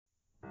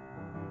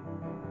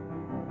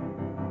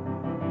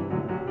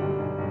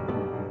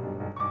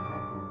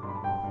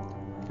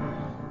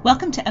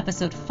Welcome to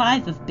episode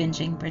 5 of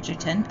Binging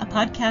Bridgerton, a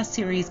podcast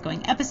series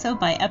going episode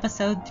by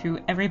episode through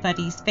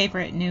everybody's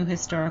favorite new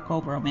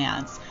historical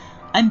romance.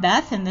 I'm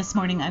Beth, and this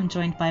morning I'm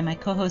joined by my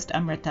co-host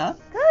Amrita.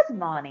 Good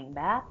morning,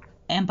 Beth.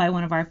 And by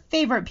one of our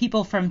favorite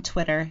people from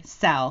Twitter,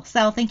 Sal.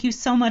 Sal, thank you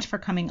so much for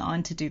coming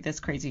on to do this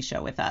crazy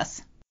show with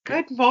us.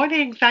 Good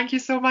morning. Thank you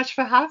so much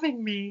for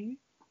having me.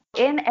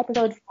 In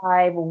episode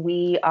 5,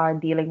 we are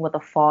dealing with the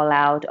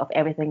fallout of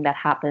everything that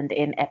happened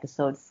in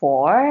episode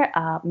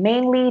 4,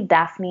 mainly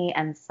Daphne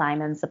and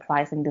Simon's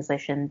surprising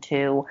decision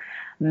to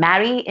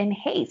marry in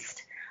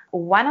haste.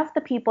 One of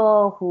the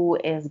people who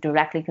is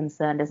directly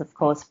concerned is, of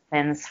course,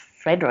 Prince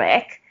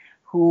Frederick,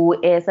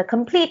 who is a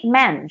complete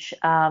mensch.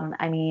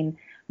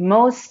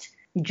 Most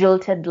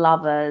jilted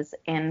lovers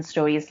in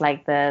stories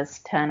like this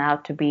turn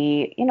out to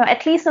be,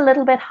 at least a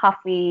little bit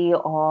huffy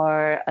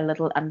or a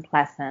little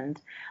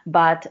unpleasant.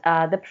 But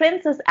the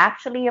prince is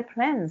actually a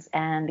prince,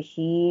 and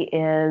he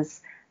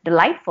is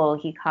delightful.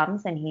 He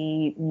comes and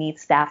he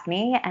meets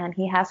Daphne, and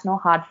he has no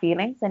hard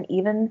feelings, and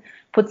even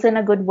puts in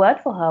a good word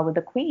for her with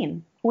the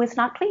queen, who is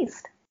not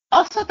pleased.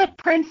 Also, the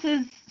prince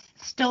is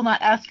still not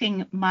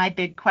asking my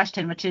big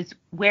question, which is,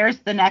 where's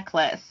the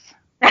necklace?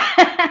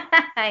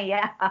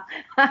 Yeah,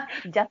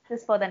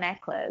 justice for the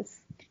necklace.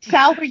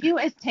 Sal, were you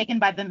as taken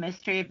by the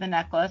mystery of the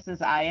necklace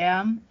as I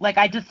am?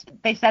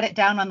 They set it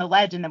down on the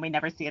ledge and then we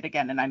never see it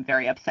again, and I'm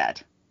very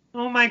upset.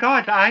 Oh my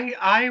God,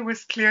 I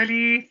was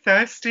clearly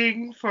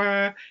thirsting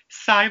for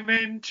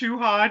Simon too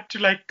hard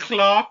to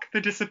clock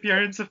the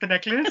disappearance of the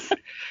necklace.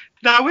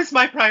 That was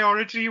my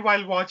priority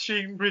while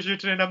watching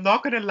Bridgerton, I'm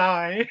not going to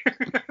lie.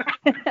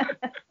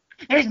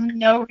 There's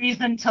no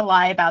reason to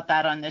lie about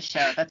that on this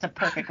show. That's a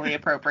perfectly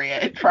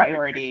appropriate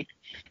priority.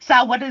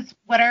 Sal, what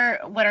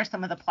are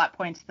some of the plot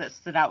points that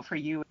stood out for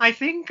you? I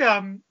think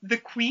the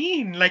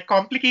queen,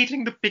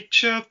 complicating the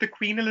picture of the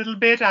queen a little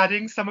bit,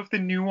 adding some of the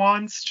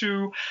nuance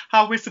to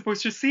how we're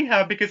supposed to see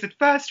her, because at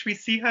first we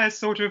see her as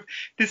sort of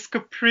this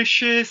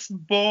capricious,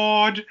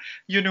 bored,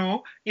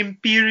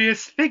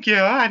 imperious figure.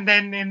 And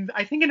then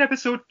I think in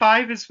episode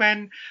 5 is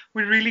when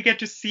we really get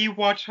to see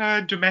what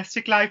her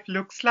domestic life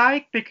looks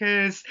like,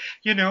 because,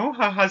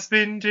 her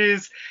husband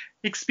is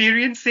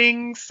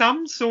experiencing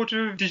some sort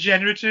of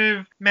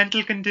degenerative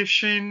mental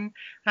condition,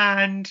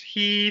 and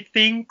he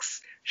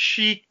thinks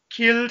she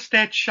killed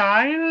their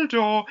child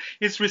or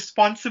is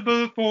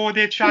responsible for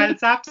their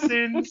child's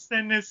absence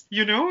and is,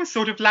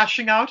 sort of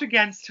lashing out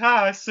against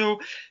her. So,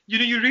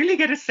 you really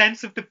get a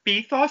sense of the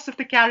pathos of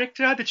the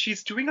character, that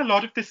she's doing a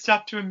lot of this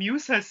stuff to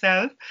amuse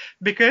herself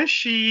because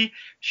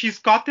she's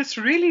got this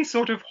really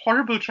sort of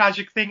horrible,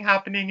 tragic thing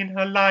happening in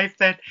her life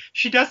that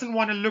she doesn't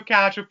want to look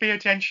at or pay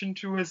attention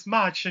to as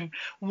much and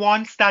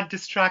wants that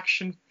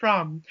distraction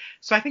from.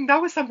 So I think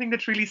that was something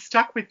that really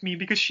stuck with me,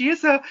 because she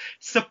is a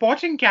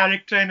supporting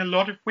character in a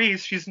lot of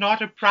ways. She's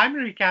not a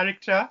primary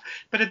character,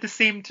 but at the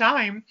same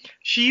time,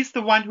 she's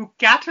the one who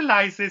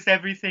catalyzes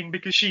everything,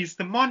 because she's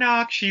the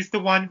monarch. She's the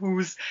one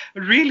who's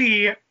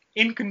really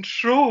in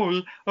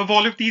control of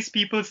all of these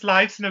people's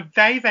lives in a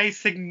very, very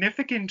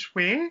significant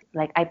way.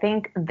 I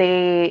think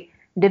they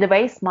did a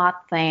very smart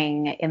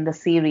thing in the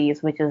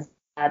series, which is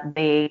that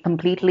they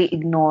completely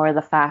ignore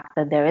the fact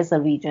that there is a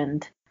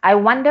regent. I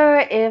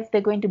wonder if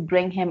they're going to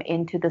bring him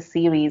into the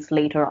series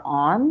later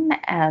on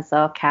as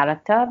a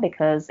character,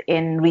 because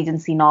in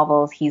Regency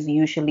novels, he's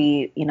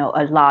usually,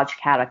 a large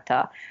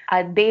character.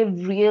 They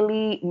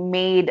really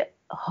made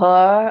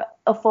her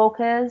a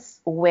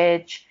focus,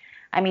 which,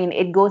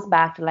 it goes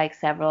back to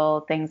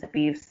several things that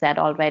we've said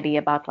already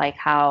about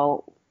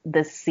how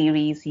this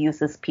series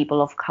uses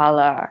people of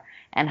color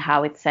and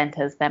how it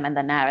centers them in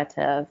the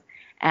narrative.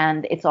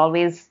 And it's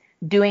always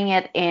doing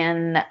it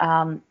in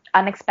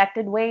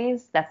unexpected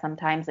ways that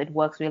sometimes it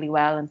works really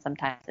well and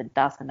sometimes it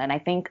doesn't. And I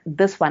think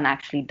this one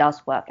actually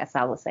does work, as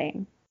I was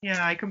saying.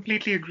 Yeah, I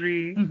completely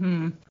agree.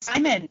 Mm-hmm.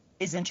 Simon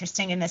is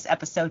interesting in this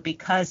episode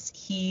because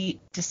he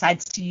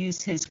decides to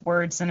use his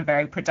words in a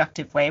very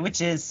productive way,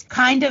 which is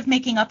kind of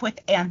making up with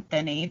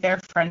Anthony. Their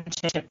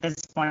friendship is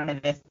one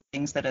of the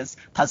things that is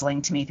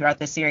puzzling to me throughout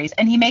the series.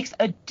 And he makes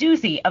a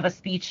doozy of a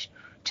speech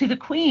to the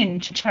queen,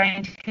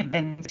 trying to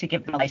convince to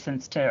give them a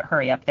license to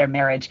hurry up their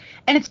marriage.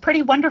 And it's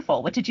pretty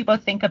wonderful. What did you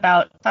both think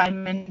about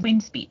Simon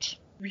Queen's speech?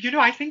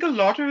 I think a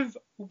lot of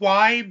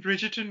why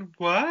Bridgerton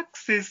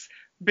works is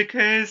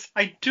because,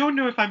 I don't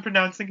know if I'm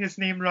pronouncing his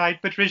name right,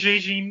 but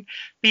Regé-Jean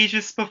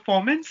Page's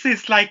performance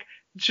is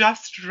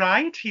just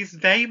right. He's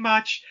very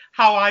much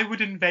how I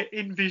would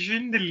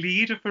envision the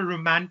lead of a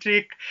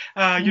romantic,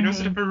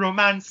 sort of a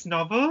romance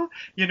novel,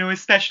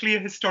 especially a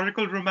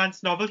historical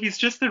romance novel. He's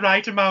just the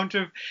right amount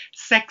of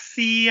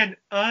sexy and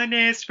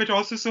earnest, but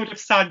also sort of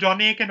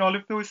sardonic and all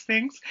of those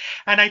things.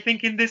 And I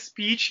think in this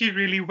speech, he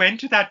really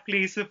went to that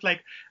place of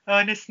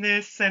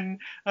earnestness and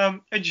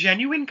a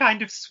genuine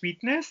kind of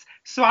sweetness.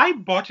 So I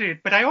bought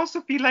it, but I also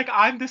feel like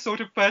I'm the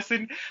sort of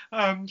person,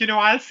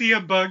 I'll see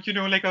a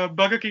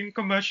Burger King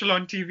commercial on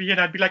on TV and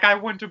I'd be like, I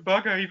want a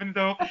burger, even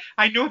though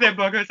I know their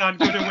burgers aren't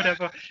good or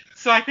whatever.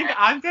 So I think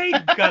I'm very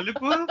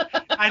gullible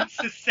and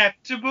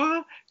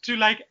susceptible to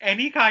like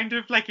any kind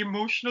of like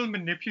emotional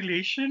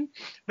manipulation.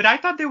 But I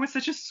thought there was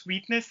such a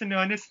sweetness and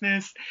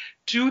earnestness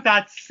to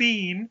that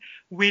scene,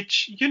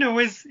 which,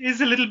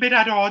 is a little bit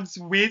at odds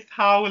with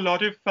how a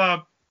lot of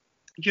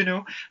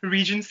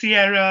Regency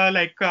era,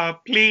 like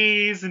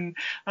plays and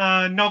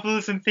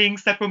novels and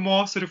things that were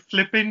more sort of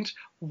flippant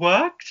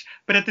worked.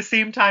 But at the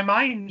same time,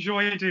 I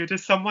enjoyed it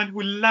as someone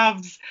who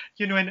loves,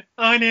 an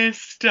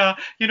earnest,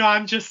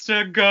 I'm just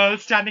a girl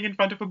standing in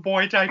front of a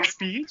boy type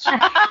speech. So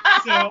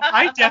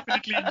I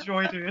definitely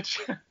enjoyed it.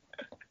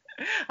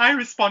 I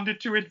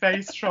responded to it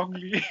very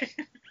strongly.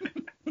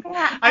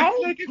 Yeah, I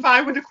feel like if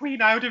I were the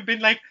queen, I would have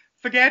been like,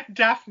 forget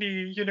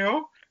Daphne,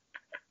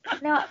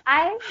 no,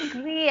 I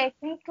agree. I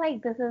think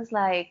like this is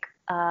like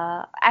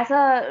as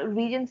a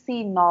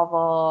Regency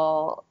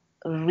novel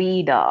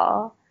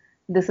reader,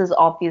 this is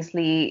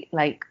obviously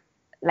like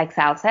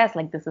Sal says,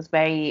 like this is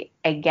very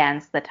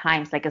against the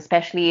times. Like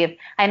especially if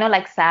I know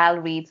like Sal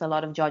reads a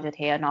lot of Georgette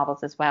Heyer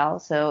novels as well.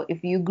 So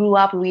if you grew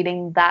up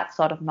reading that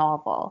sort of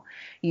novel,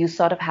 you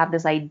sort of have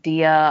this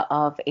idea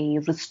of a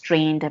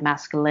restrained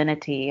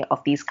masculinity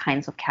of these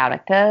kinds of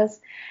characters,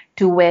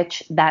 to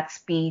which that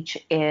speech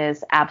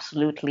is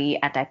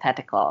absolutely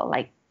antithetical.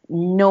 Like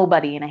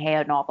nobody in a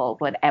Heyer novel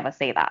would ever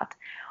say that.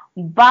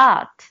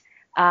 But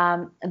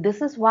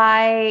this is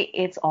why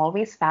it's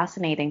always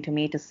fascinating to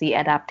me to see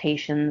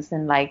adaptations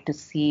and like to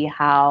see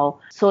how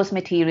source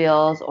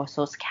materials or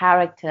source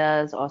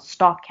characters or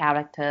stock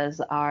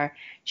characters are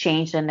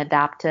changed and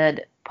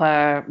adapted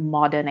per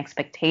modern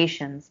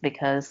expectations,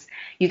 because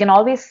you can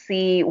always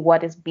see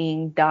what is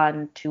being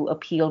done to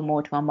appeal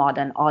more to a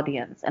modern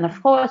audience. And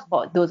of course,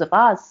 for those of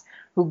us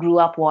who grew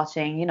up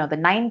watching, the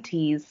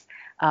 90s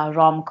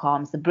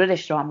rom-coms, the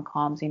British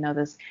rom-coms,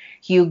 this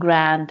Hugh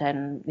Grant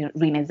and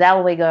Renee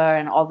Zellweger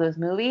and all those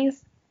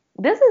movies.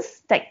 This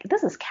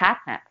is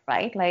catnip,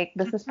 right? Like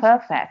this is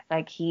perfect.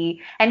 Like he's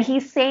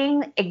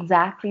saying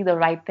exactly the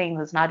right things.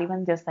 It's not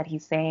even just that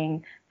he's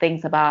saying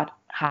things about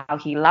how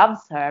he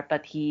loves her,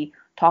 but he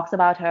talks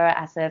about her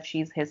as if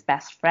she's his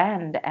best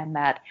friend, and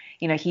that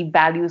he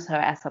values her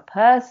as a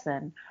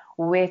person,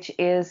 which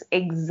is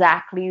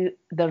exactly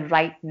the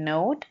right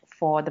note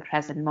for the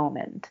present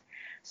moment.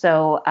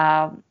 So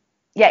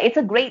yeah, it's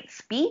a great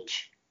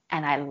speech,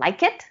 and I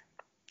like it.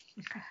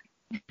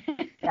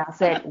 Does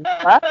it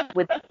work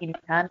with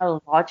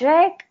internal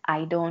logic?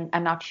 I'm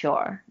not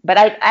sure.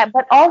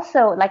 But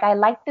also, like, I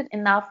liked it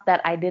enough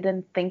that I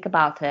didn't think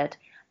about it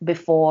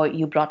before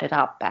you brought it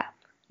up, Beth.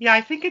 Yeah,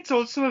 I think it's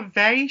also a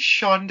very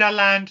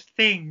Shondaland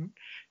thing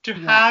to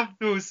have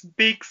those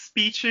big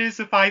speeches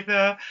of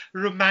either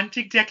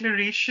romantic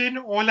declaration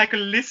or like a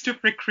list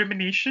of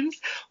recriminations,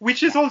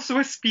 which is also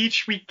a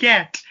speech we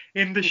get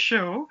in the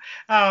show.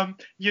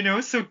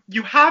 So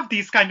you have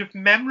these kind of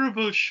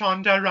memorable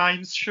Shonda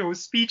Rhimes show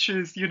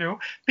speeches,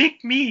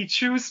 pick me,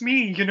 choose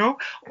me,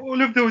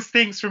 all of those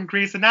things from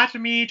Grey's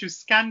Anatomy to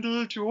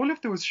Scandal to all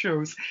of those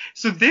shows.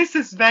 So this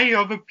is very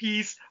of a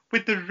piece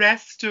with the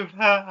rest of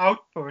her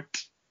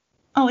output.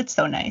 Oh, it's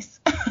so nice.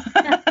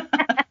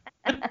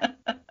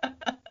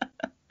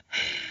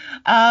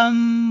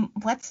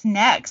 What's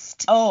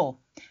next? Oh,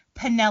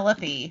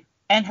 Penelope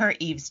and her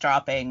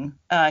eavesdropping.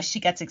 She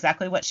gets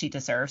exactly what she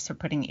deserves for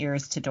putting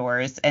ears to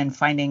doors and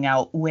finding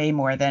out way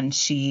more than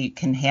she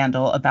can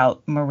handle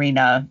about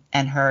Marina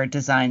and her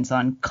designs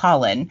on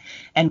Colin.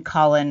 And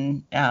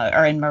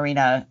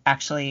Marina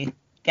actually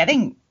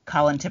getting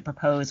Colin to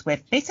propose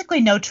with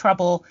basically no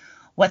trouble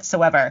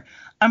whatsoever.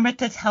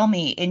 Amrita, tell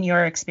me, in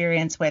your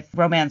experience with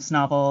romance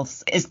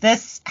novels, is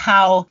this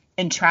how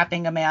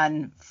entrapping a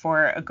man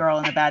for a girl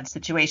in a bad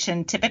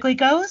situation typically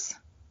goes?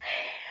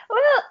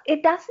 Well,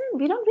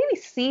 we don't really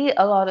see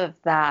a lot of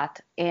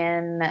that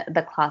in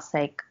the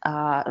classic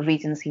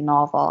Regency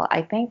novel.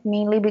 I think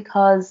mainly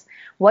because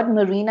what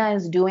Marina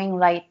is doing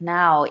right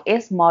now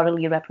is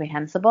morally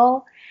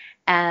reprehensible.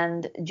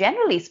 And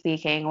generally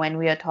speaking, when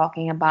we are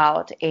talking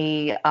about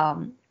a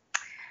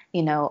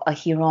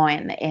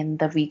heroine in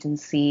the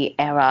Regency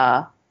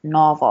era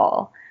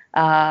novel,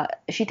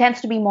 she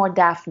tends to be more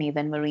Daphne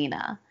than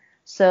Marina.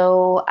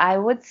 So I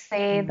would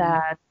say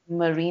that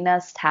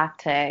Marina's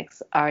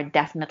tactics are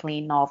definitely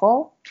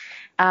novel.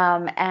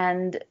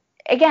 And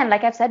again,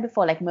 like I've said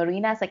before, like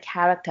Marina as a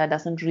character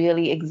doesn't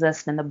really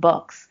exist in the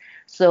books.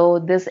 So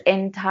this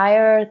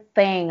entire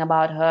thing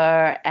about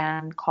her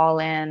and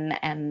Colin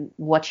and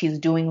what she's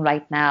doing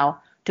right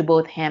now to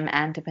both him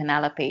and to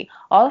Penelope,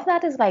 all of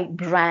that is like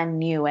brand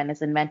new and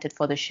is invented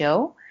for the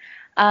show.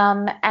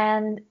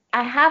 And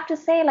I have to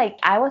say, like,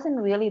 I wasn't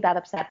really that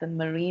upset with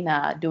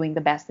Marina doing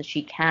the best that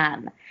she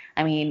can.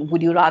 I mean,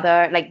 would you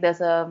rather, like,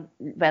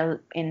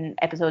 in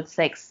episode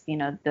 6,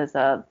 there's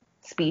a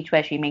speech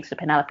where she makes to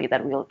Penelope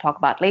that we'll talk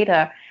about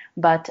later.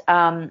 But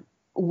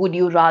would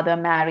you rather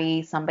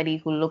marry somebody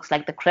who looks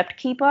like the Crypt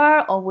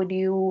Keeper, or would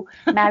you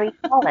marry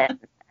Colin?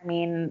 I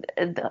mean,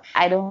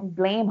 I don't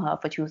blame her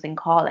for choosing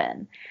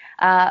Colin.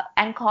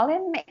 And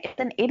Colin is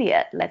an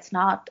idiot. Let's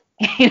not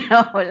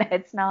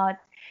Let's not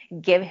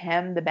give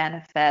him the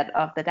benefit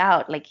of the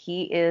doubt. Like,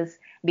 he is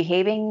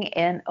behaving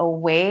in a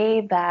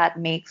way that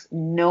makes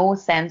no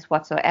sense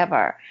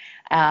whatsoever.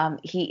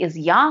 He is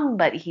young,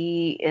 but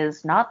he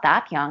is not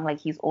that young. Like,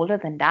 he's older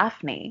than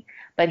Daphne,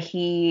 but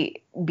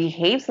he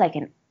behaves like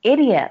an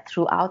idiot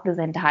throughout this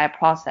entire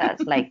process.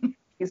 Like,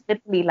 he's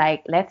literally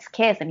like, let's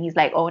kiss. And he's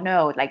like, oh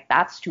no, like,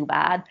 that's too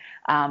bad.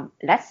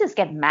 Let's just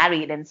get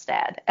married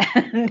instead.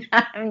 And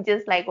I'm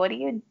just like, what are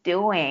you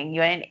doing?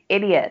 You're an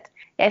idiot.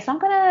 Yeah,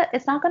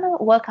 it's not gonna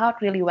work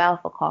out really well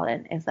for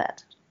Colin, is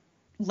it?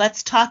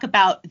 Let's talk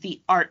about the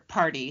art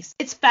parties.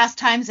 It's fast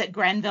times at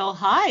Granville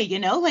High,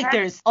 like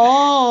there's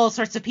all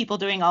sorts of people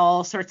doing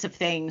all sorts of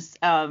things,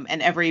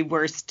 and every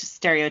worst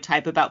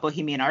stereotype about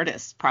bohemian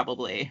artists,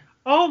 probably.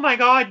 Oh my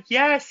God,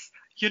 yes.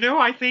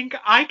 I think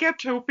I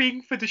kept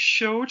hoping for the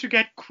show to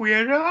get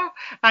queerer,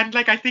 and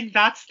like I think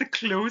that's the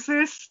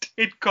closest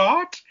it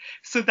got.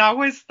 So that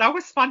was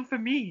fun for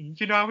me.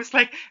 I was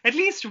like, at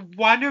least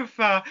one of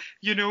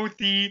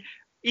the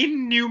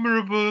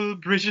innumerable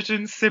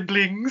Bridgerton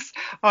siblings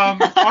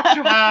ought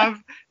to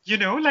have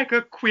like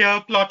a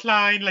queer plot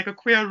line, like a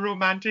queer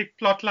romantic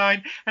plot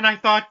line. And I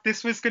thought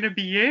this was going to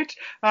be it.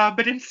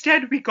 But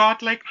instead we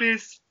got like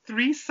this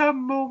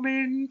threesome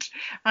moment,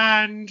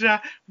 and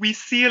we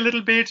see a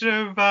little bit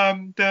of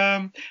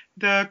the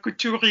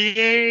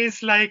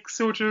couturiers, like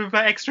sort of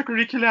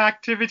extracurricular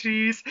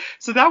activities.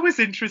 So that was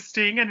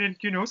interesting, and it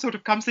sort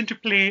of comes into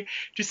play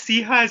to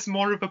see her as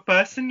more of a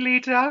person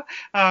later,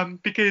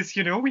 because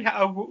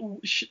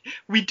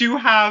we do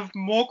have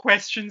more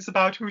questions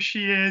about who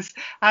she is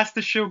as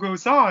the show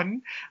goes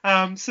on.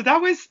 So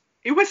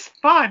it was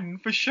fun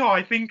for sure.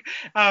 I think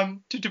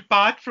to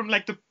depart from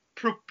like the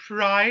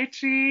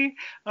propriety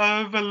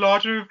of a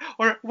lot of,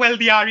 or well,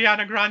 the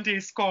Ariana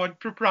Grande scored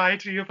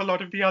propriety of a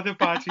lot of the other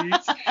parties.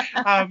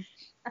 um,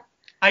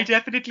 I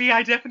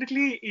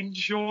definitely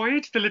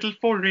enjoyed the little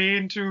foray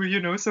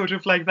into, sort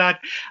of like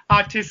that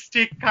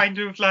artistic kind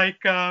of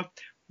like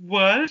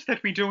world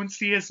that we don't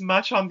see as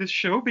much on this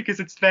show,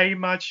 because it's very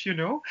much,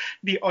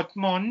 the haute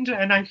monde.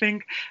 And I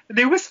think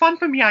it was fun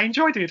for me. I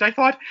enjoyed it. I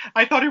thought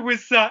it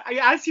was,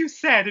 as you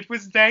said, it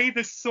was very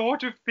the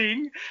sort of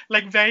thing,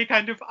 like very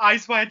kind of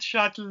eyes wide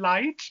shut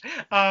light.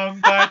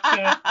 But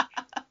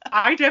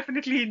I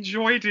definitely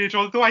enjoyed it,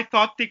 although I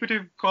thought they could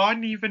have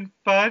gone even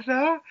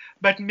further.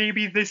 But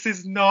maybe this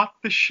is not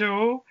the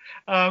show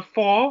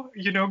for,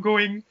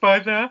 going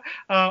further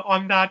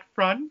on that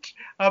front.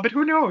 But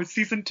who knows?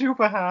 Season 2,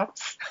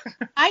 perhaps.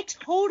 I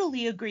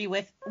totally agree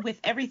with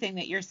everything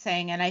that you're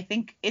saying, and I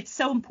think it's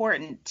so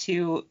important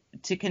to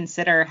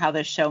consider how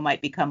this show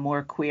might become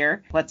more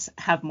queer. Let's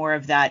have more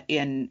of that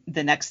in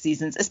the next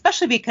seasons,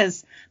 especially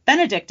because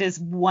Benedict is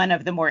one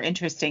of the more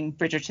interesting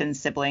Bridgerton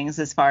siblings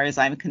as far as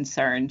I'm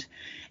concerned.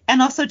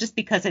 And also just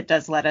because it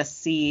does let us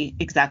see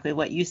exactly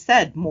what you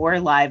said, more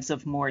lives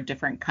of more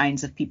different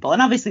kinds of people.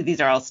 And obviously these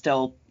are all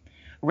still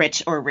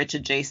rich or rich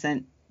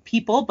adjacent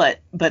people,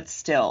 but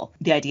still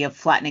the idea of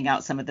flattening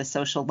out some of the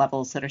social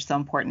levels that are so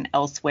important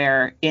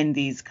elsewhere in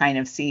these kind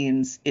of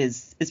scenes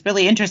is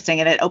really interesting,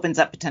 and it opens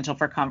up potential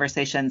for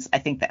conversations I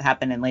think that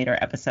happen in later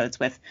episodes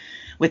with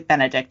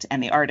Benedict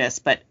and the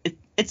artist. But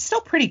it's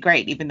still pretty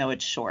great even though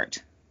it's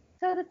short.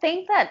 So the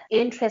thing that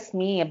interests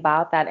me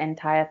about that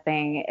entire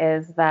thing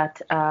is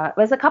that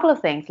there's a couple of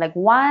things. Like,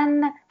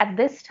 one, at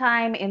this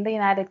time in the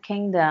United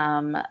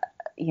Kingdom,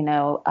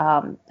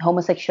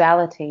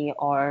 homosexuality,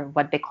 or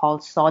what they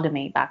called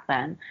sodomy back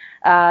then,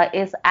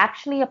 is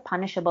actually a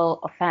punishable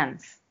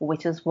offense,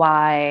 which is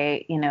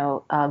why,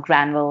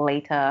 Granville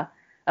later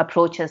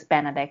approaches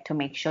Benedict to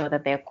make sure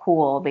that they're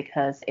cool,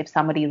 because if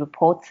somebody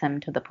reports him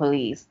to the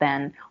police,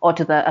 then, or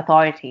to the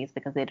authorities,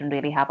 because they didn't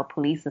really have a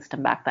police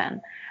system back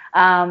then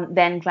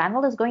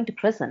Granville is going to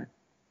prison.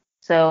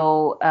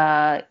 So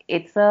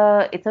it's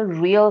a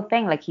real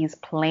thing. Like, he's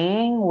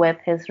playing with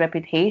his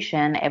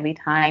reputation every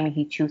time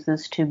he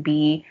chooses to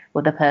be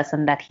with the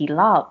person that he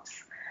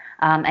loves.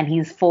 And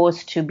he's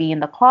forced to be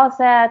in the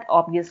closet,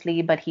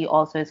 obviously, but he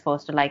also is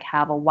forced to like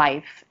have a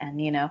wife. And,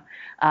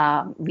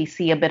 we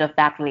see a bit of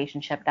that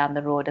relationship down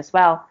the road as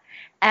well.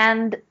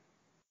 And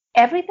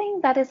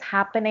everything that is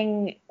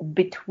happening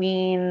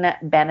between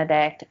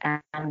Benedict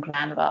and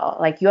Granville,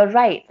 like, you're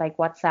right, like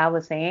what Sal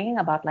was saying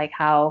about like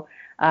how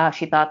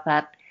she thought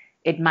that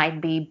it might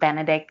be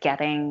Benedict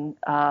getting,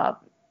 a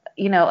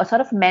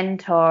sort of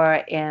mentor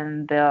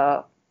in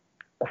the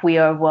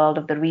queer world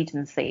of the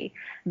Regency.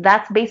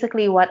 That's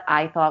basically what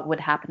I thought would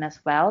happen as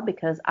well,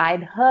 because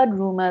I'd heard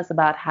rumors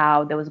about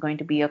how there was going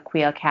to be a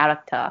queer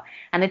character,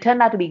 and it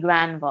turned out to be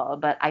Granville,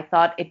 but I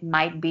thought it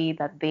might be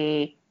that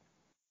they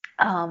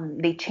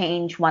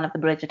change one of the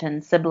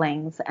Bridgerton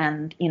siblings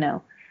and,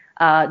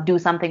 do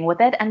something with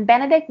it. And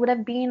Benedict would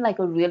have been like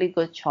a really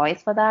good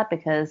choice for that,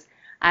 because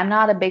I'm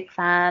not a big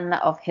fan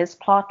of his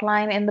plot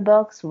line in the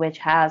books, which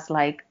has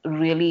like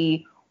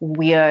really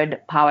weird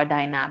power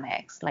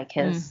dynamics, like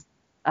his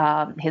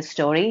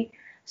story.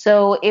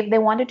 So if they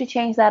wanted to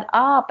change that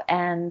up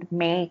and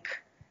make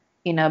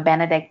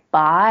Benedict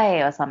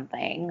bi or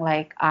something,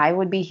 like I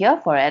would be here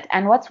for it.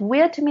 And what's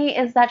weird to me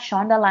is that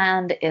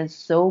Shondaland is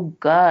so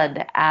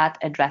good at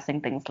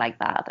addressing things like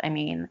that. I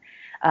mean,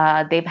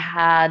 they've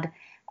had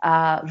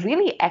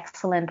really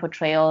excellent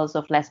portrayals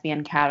of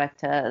lesbian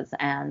characters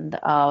and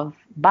of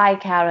bi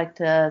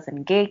characters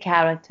and gay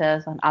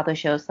characters on other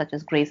shows such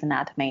as Grey's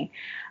Anatomy,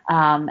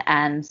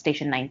 and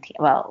Station 19.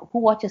 Well, who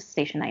watches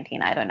Station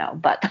 19? I don't know,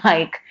 but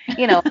like,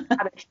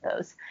 other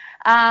shows.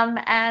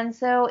 And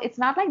so it's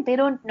not like they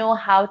don't know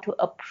how to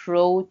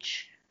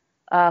approach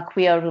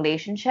queer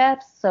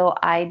relationships. So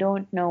I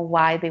don't know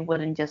why they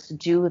wouldn't just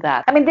do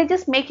that. I mean, they're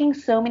just making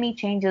so many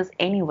changes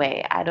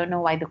anyway. I don't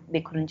know why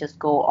they couldn't just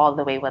go all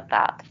the way with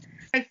that.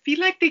 I feel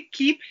like they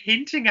keep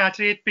hinting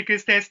at it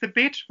because there's the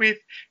bit with,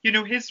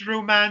 his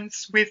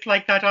romance with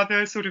like that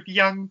other sort of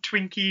young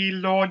twinkie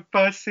lord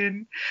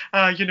person,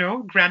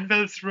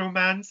 Granville's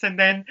romance. And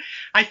then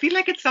I feel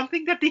like it's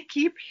something that they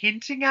keep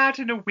hinting at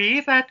in a way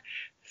that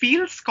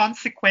feels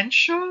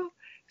consequential.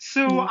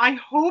 So I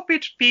hope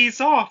it pays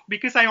off,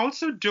 because I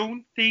also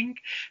don't think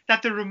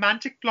that the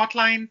romantic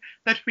plotline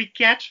that we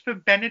get for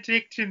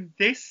Benedict in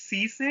this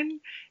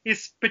season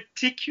is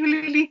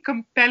particularly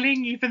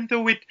compelling, even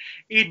though it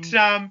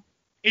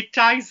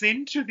ties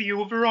into the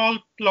overall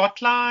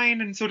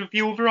plotline and sort of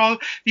the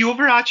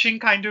overarching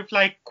kind of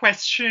like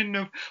question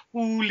of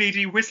who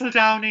Lady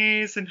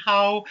Whistledown is and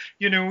how,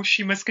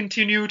 she must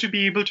continue to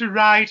be able to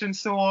write and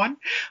so on.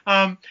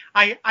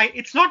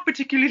 It's not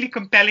particularly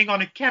compelling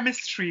on a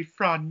chemistry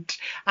front.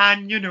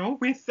 And,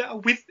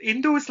 with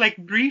in those like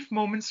brief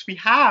moments we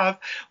have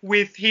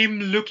with him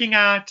looking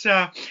at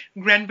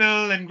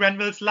Grenville and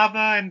Grenville's lover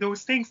and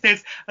those things,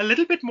 there's a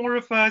little bit more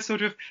of a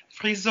sort of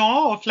frisson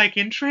of like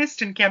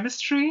interest in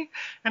chemistry.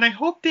 And I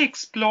hope they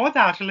explore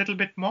that a little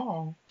bit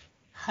more.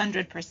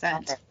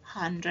 100%.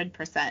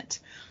 100%.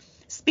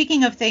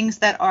 Speaking of things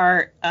that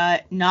are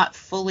not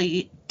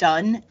fully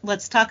done,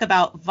 let's talk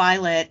about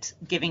Violet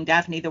giving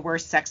Daphne the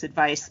worst sex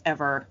advice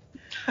ever.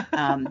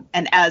 And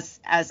as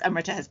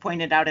Amrita has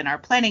pointed out in our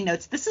planning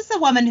notes, this is a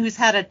woman who's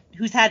had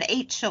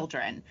 8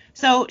 children.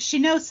 So she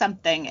knows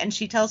something, and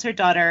she tells her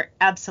daughter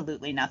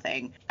absolutely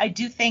nothing. I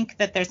do think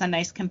that there's a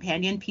nice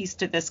companion piece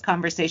to this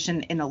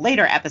conversation in a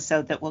later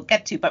episode that we'll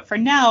get to. But for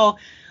now,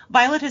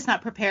 Violet has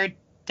not prepared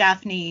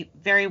Daphne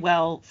very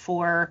well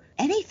for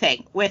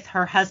anything with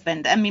her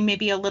husband. I mean,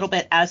 maybe a little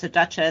bit as a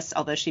duchess,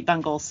 although she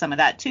bungles some of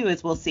that too,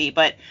 as we'll see.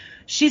 But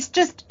she's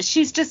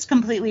just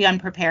completely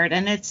unprepared,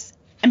 and it's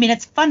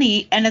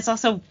funny, and it's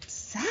also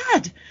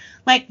sad.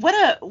 Like, what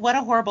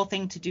a horrible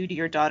thing to do to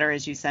your daughter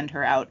as you send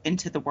her out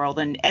into the world,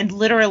 and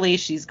literally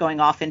she's going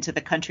off into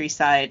the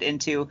countryside,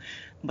 into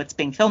what's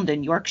being filmed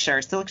in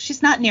Yorkshire. So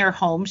she's not near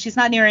home, she's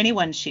not near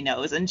anyone she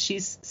knows, and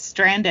she's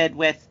stranded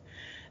with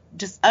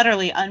just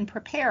utterly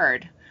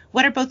unprepared.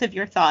 What are both of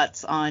your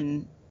thoughts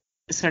on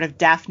sort of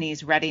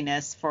Daphne's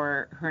readiness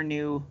for her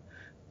new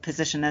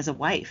position as a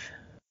wife?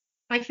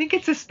 I think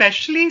it's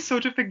especially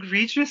sort of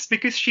egregious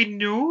because she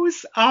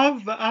knows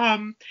of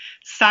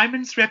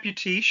Simon's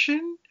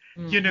reputation.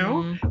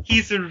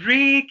 He's a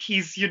rake,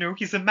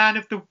 he's a man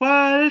of the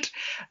world.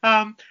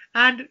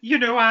 And,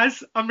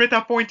 as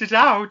Amrita pointed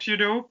out,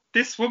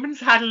 this woman's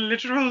had a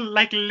literal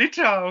like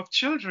litter of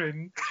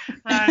children.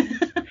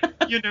 And,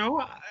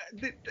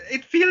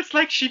 it feels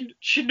like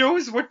she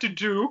knows what to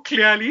do.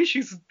 Clearly,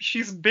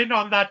 she's been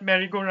on that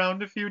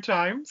merry-go-round a few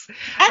times.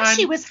 And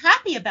she was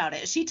happy about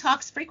it. She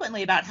talks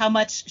frequently about how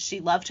much she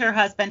loved her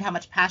husband, how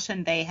much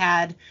passion they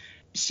had.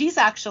 She's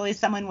actually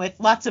someone with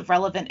lots of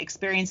relevant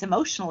experience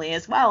emotionally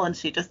as well, and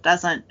she just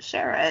doesn't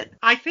share it.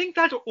 I think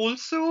that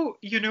also,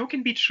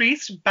 can be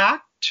traced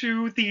back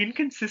to the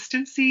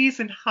inconsistencies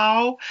in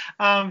how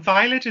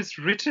Violet is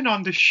written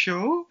on the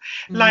show.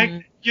 Mm-hmm.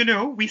 Like,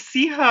 we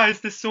see her as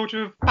this sort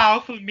of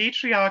powerful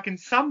matriarch in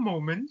some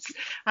moments,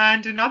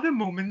 and in other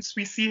moments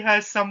we see her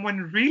as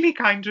someone really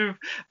kind of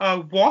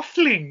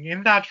waffling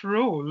in that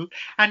role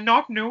and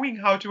not knowing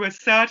how to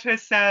assert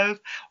herself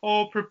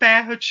or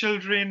prepare her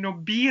children or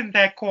be in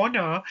their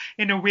corner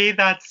in a way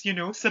that's,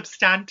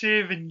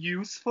 substantive and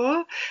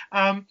useful.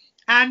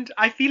 And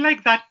I feel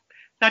like that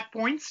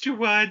points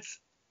towards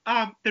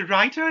the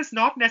writer is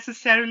not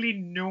necessarily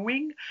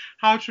knowing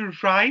how to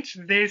write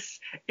this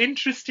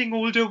interesting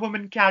older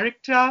woman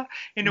character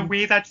in a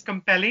way that's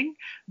compelling.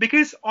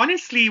 Because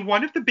honestly,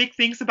 one of the big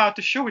things about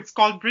the show, it's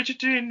called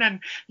Bridgerton,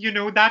 and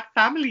that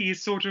family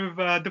is sort of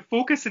the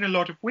focus in a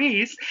lot of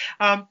ways.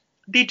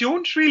 They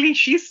don't really,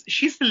 she's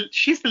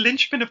the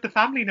linchpin of the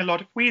family in a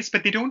lot of ways,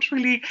 but they don't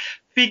really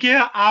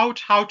figure out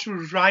how to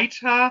write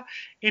her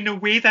in a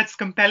way that's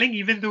compelling,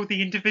 even though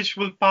the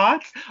individual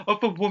parts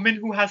of a woman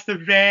who has the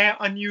rare,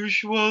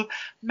 unusual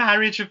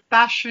marriage of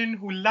passion,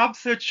 who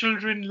loves her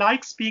children,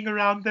 likes being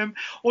around them,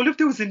 all of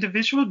those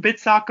individual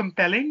bits are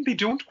compelling. They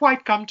don't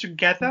quite come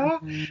together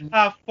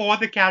for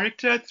the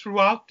character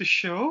throughout the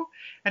show.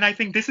 And I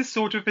think this is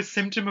sort of a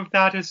symptom of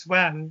that as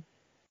well.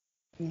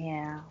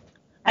 Yeah.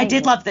 I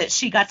did love that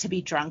she got to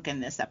be drunk in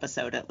this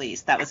episode, at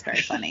least. That was very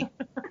funny.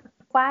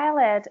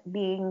 Violet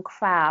being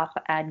crap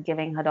at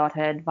giving her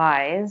daughter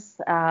advice,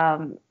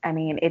 I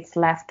mean, it's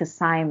left to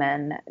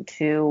Simon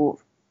to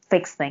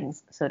fix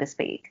things, so to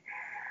speak.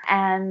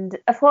 And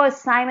of course,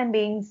 Simon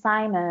being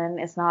Simon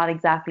is not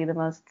exactly the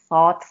most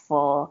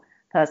thoughtful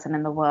person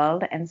in the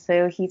world, and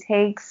so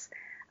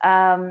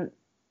um,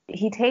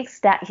 he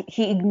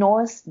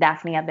ignores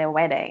Daphne at their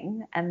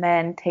wedding and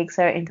then takes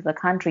her into the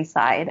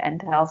countryside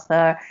and tells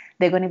her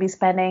they're going to be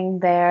spending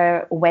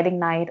their wedding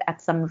night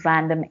at some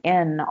random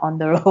inn on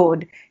the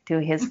road to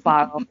his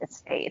far off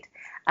estate.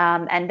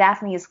 And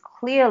Daphne is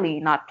clearly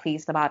not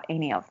pleased about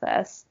any of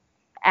this.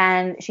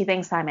 And she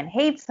thinks Simon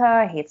hates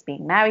her, hates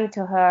being married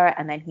to her.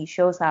 And then he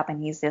shows up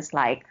and he's just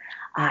like,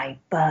 I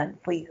burn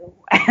for you.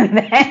 And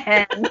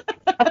then,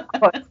 of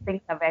course,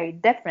 things are very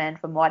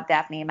different from what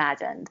Daphne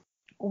imagined.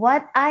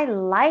 What I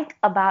like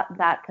about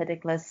that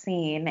particular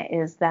scene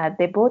is that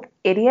they're both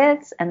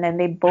idiots and then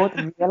they both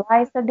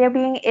realize that they're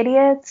being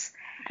idiots.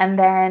 And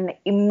then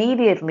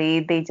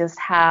immediately they just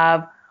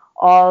have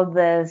all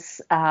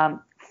this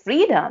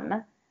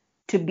freedom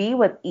to be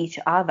with each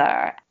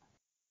other.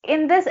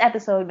 In this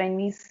episode, when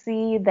we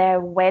see their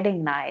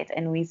wedding night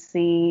and we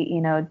see,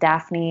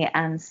 Daphne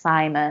and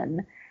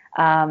Simon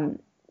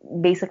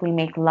basically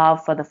make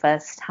love for the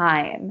first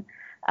time,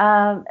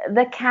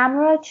 the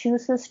camera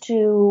chooses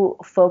to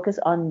focus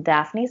on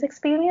Daphne's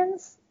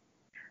experience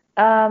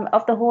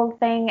of the whole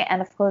thing.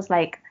 And of course,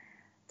 like,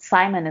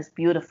 Simon is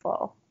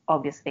beautiful,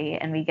 obviously,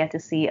 and we get to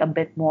see a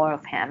bit more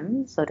of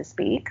him, so to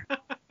speak.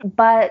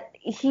 But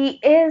he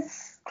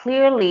is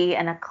clearly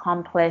an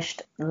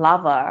accomplished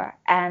lover,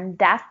 and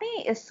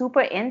Daphne is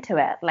super into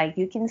it. Like,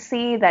 you can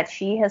see that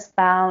she has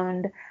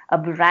found a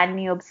brand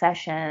new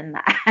obsession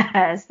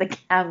as the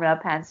camera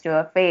pans to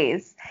her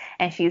face,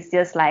 and she's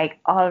just like,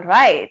 all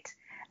right,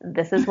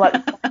 this is what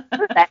we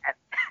do then.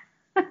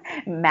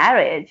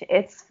 Marriage,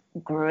 it's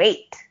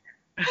great.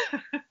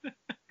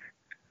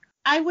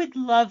 I would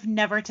love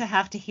never to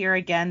have to hear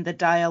again the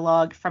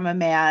dialogue from a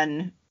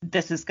man,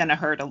 this is going to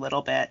hurt a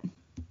little bit.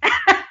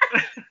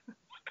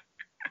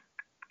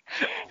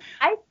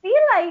 I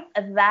feel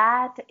like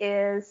that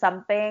is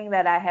something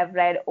that I have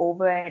read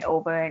over and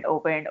over and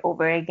over and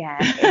over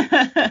again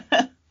in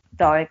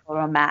historical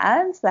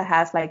romance that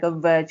has like a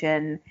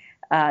virgin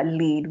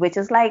lead, which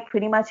is like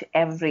pretty much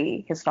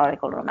every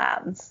historical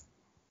romance.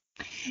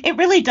 It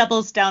really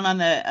doubles down on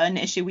an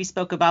issue we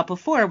spoke about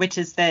before, which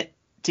is that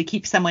to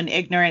keep someone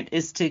ignorant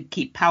is to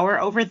keep power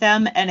over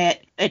them. And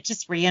it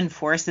just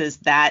reinforces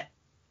that.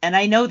 And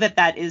I know that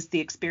that is the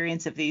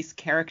experience of these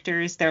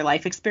characters, their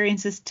life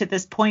experiences to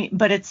this point,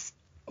 but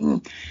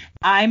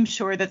I'm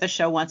sure that the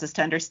show wants us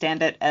to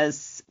understand it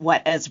as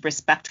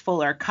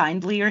respectful or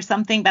kindly or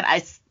something, but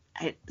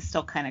it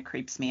still kind of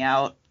creeps me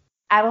out.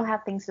 I will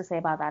have things to say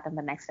about that in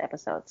the next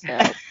episode. So.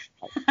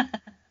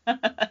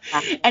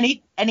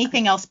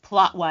 Anything else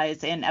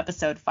plot-wise in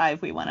episode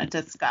 5 we want to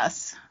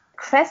discuss?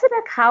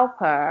 Cressida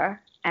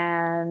Cowper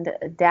and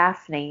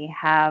Daphne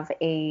have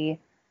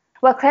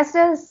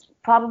Cressida's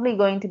probably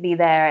going to be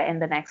there in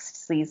the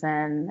next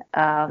season.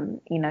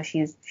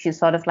 She's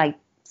sort of like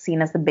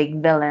seen as the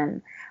big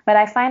villain. But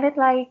I find it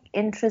like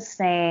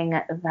interesting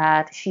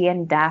that she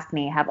and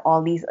Daphne have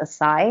all these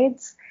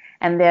asides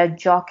and they're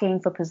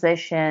jockeying for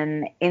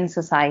position in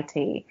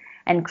society.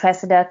 And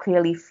Cressida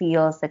clearly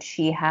feels that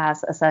she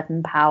has a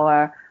certain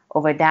power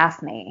over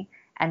Daphne.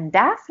 And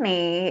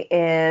Daphne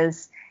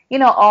is,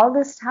 all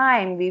this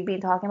time we've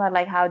been talking about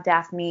like how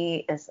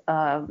Daphne is,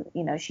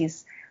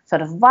 she's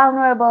sort of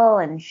vulnerable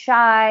and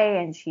shy,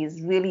 and she's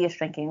really a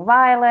shrinking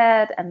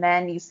violet. And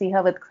then you see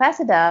her with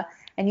Cressida,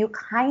 and you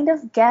kind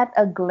of get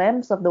a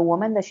glimpse of the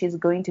woman that she's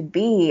going to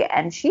be,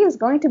 and she is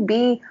going to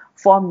be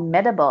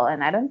formidable.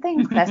 And I don't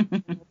think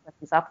Cressida knows what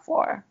she's up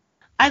for.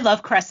 I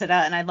love Cressida,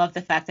 and I love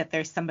the fact that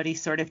there's somebody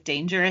sort of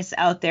dangerous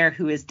out there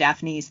who is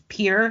Daphne's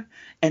peer,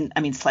 and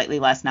I mean slightly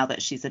less now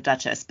that she's a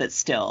duchess, but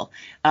still,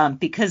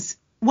 because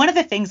one of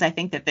the things I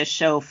think that this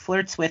show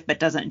flirts with but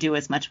doesn't do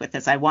as much with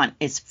as I want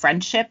is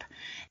friendship.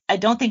 I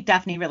don't think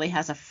Daphne really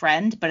has a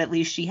friend, but at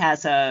least she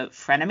has a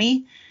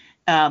frenemy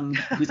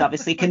who's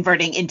obviously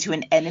converting into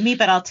an enemy.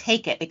 But I'll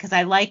take it because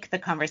I like the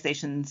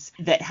conversations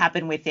that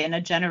happen within a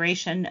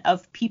generation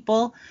of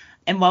people.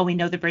 And while we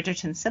know the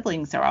Bridgerton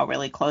siblings are all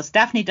really close,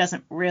 Daphne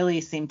doesn't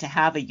really seem to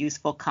have a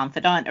useful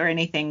confidant or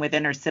anything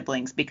within her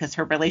siblings because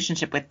her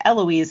relationship with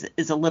Eloise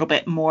is a little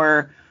bit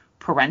more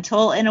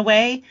parental in a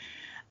way.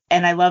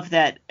 And I love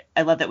that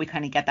we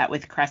kind of get that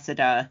with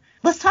Cressida.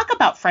 Let's talk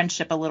about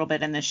friendship a little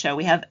bit in this show.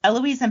 We have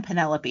Eloise and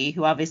Penelope,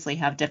 who obviously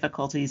have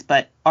difficulties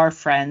but are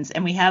friends.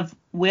 And we have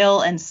Will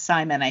and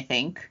Simon, I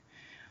think.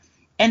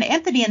 And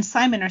Anthony and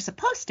Simon are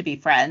supposed to be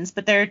friends,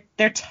 but they're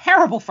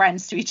terrible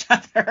friends to each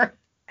other.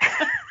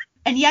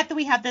 And yet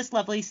we have this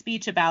lovely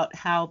speech about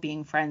how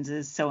being friends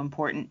is so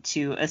important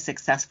to a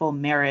successful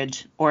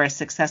marriage or a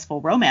successful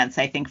romance,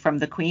 I think, from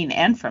the Queen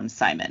and from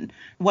Simon.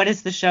 What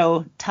is the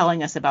show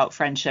telling us about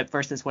friendship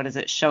versus what is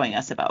it showing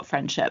us about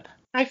friendship?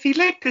 I feel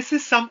like this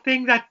is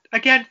something that,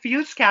 again,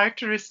 feels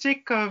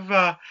characteristic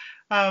of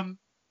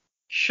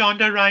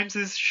Shonda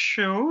Rhimes'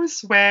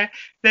 shows where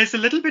there's a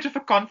little bit of a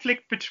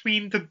conflict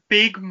between the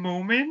big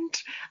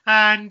moment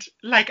and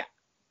like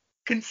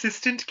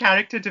consistent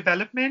character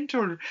development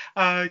or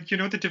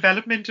the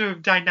development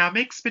of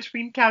dynamics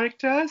between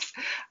characters,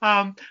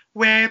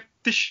 where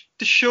the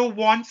show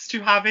wants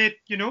to have it,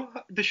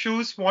 the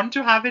shows want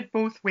to have it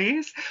both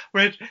ways,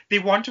 where they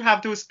want to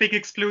have those big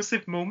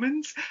explosive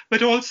moments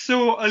but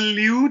also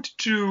allude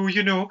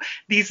to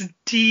these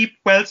deep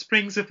well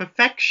springs of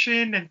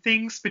affection and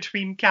things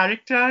between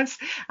characters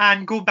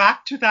and go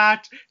back to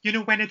that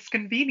when it's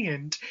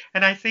convenient.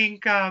 And I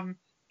think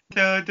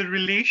the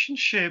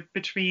relationship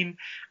between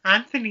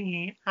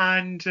Anthony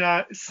and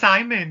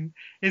Simon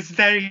is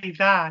very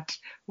that,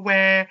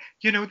 where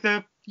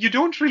you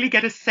don't really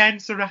get a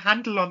sense or a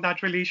handle on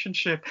that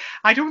relationship.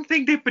 I don't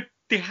think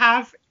they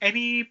have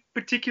any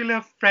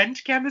particular friend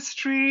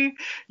chemistry.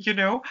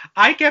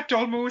 I kept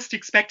almost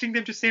expecting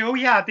them to say, oh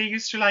yeah, they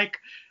used to like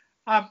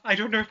I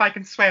don't know if I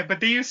can swear,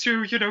 but they used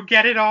to,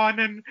 get it on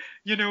and,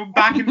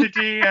 back in the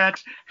day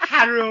at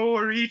Harrow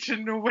or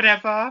Eton or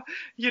whatever,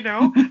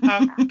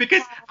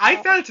 because I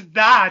felt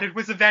that it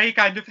was a very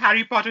kind of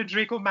Harry Potter,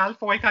 Draco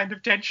Malfoy kind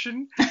of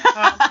tension.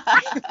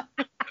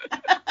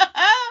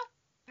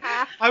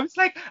 I was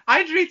like,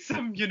 I'd read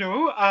some,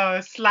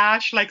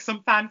 slash like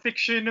some fan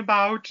fiction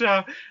about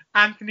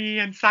Anthony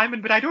and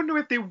Simon, but I don't know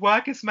if they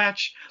work as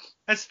much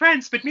as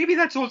friends. But maybe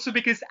that's also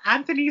because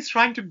Anthony is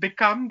trying to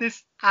become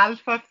this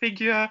alpha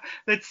figure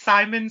that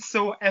Simon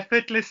so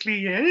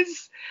effortlessly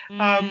is.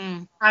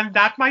 And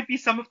that might be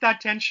some of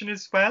that tension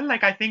as well.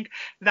 Like, I think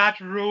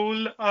that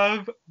role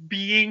of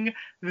being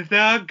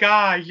the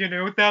guy,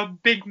 the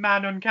big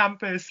man on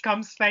campus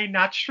comes very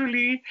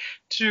naturally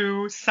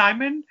to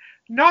Simon,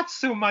 not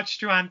so much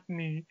to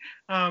Anthony.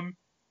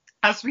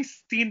 As we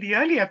see in the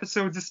early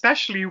episodes,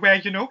 especially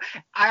where,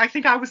 I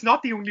think I was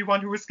not the only one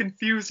who was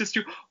confused as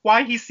to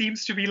why he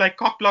seems to be like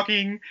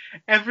cock-blocking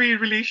every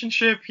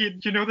relationship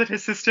that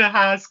his sister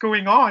has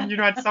going on.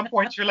 At some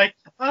point you're like,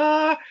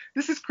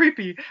 this is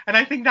creepy. And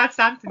I think that's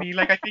Anthony.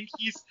 Like, I think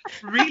he's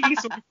really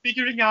sort of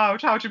figuring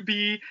out how to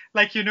be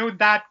like,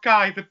 that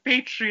guy, the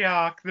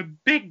patriarch, the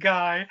big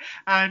guy.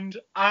 And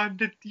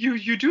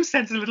you do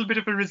sense a little bit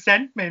of a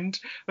resentment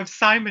of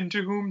Simon,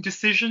 to whom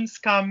decisions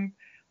come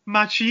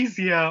much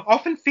easier,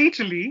 often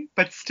fatally,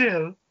 but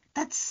still.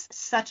 That's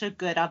such a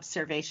good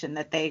observation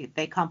that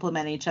they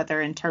complement each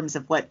other in terms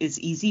of what is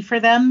easy for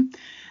them.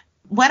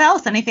 What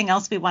else? Anything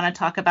else we want to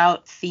talk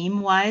about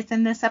theme-wise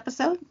in this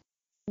episode?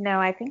 No,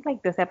 I think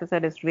like this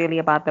episode is really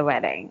about the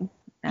wedding.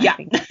 Yeah.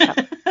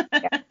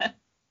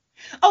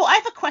 Oh, I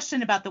have a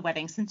question about the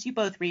wedding. Since you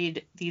both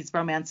read these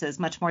romances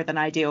much more than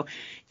I do,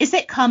 is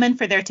it common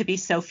for there to be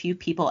so few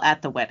people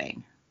at the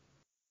wedding?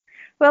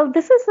 Well,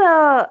 this is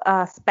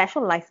a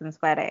special license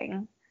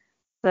wedding.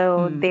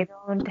 So they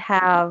don't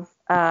have,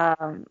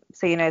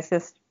 it's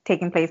just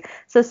taking place.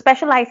 So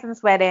special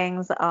license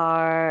weddings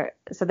are,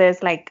 so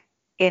there's like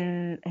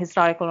in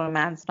historical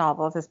romance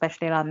novels,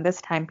 especially around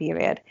this time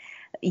period,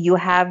 you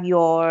have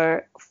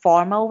your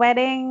formal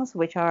weddings,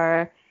 which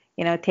are,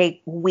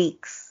 take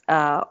weeks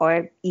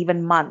or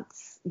even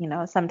months.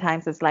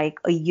 Sometimes it's like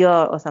a year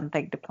or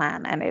something to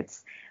plan, and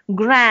it's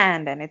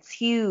grand and it's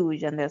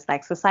huge, and there's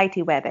like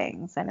society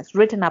weddings and it's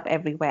written up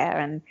everywhere,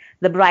 and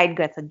the bride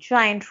gets a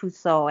giant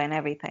trousseau and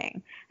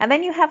everything. And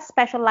then you have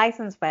special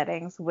license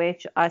weddings,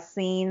 which are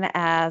seen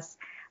as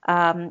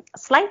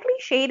slightly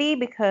shady,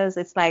 because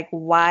it's like,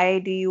 why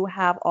do you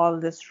have all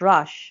this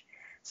rush?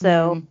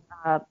 So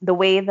the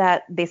way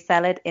that they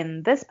sell it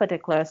in this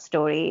particular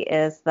story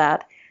is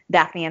that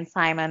Daphne and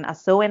Simon are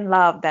so in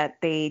love that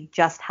they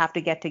just have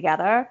to get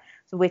together,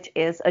 which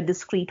is a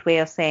discreet way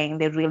of saying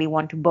they really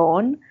want to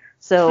bone.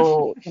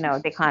 So,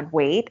 they can't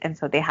wait, and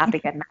so they have to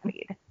get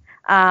married,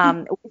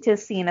 which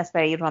is seen as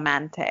very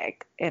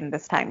romantic in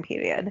this time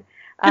period.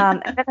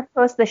 And then, of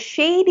course, the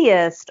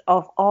shadiest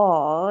of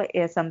all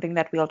is something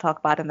that we'll talk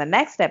about in the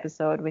next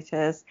episode, which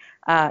is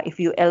if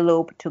you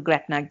elope to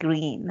Gretna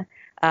Green,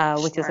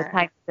 which is a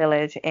tiny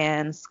village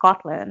in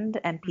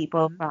Scotland, and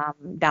people from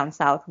down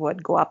south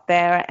would go up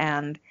there.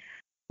 And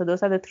so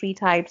those are the three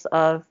types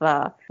of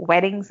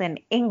weddings in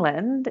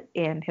England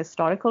in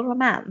historical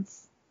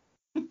romance.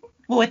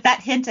 Well, with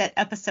that hint at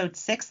episode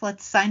 6,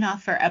 let's sign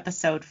off for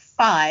episode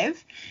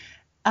 5.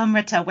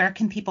 Amrita, where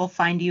can people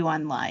find you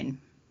online?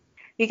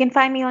 You can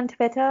find me on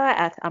Twitter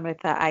at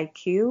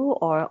AmritaIQ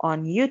or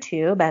on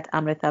YouTube at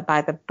Amrita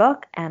by the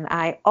Book. And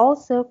I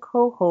also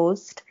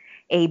co-host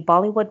a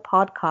Bollywood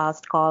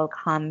podcast called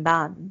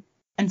Khandan.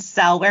 And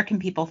Sal, where can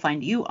people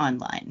find you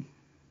online?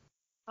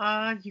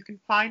 You can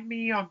find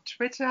me on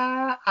Twitter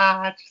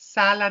at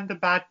Sal and the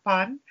Bad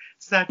Pun.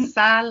 So that's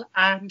Sal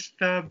and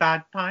the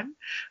Bad Pun.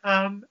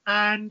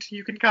 And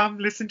you can come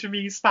listen to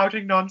me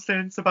spouting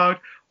nonsense about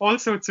all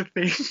sorts of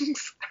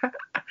things.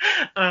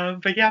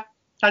 But yeah,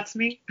 that's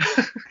me.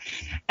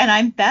 And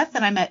I'm Beth,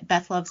 and I'm at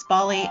Beth Loves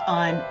Bali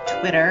on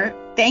Twitter.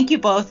 Thank you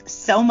both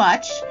so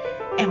much,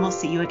 and we'll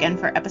see you again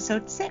for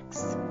episode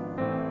 6.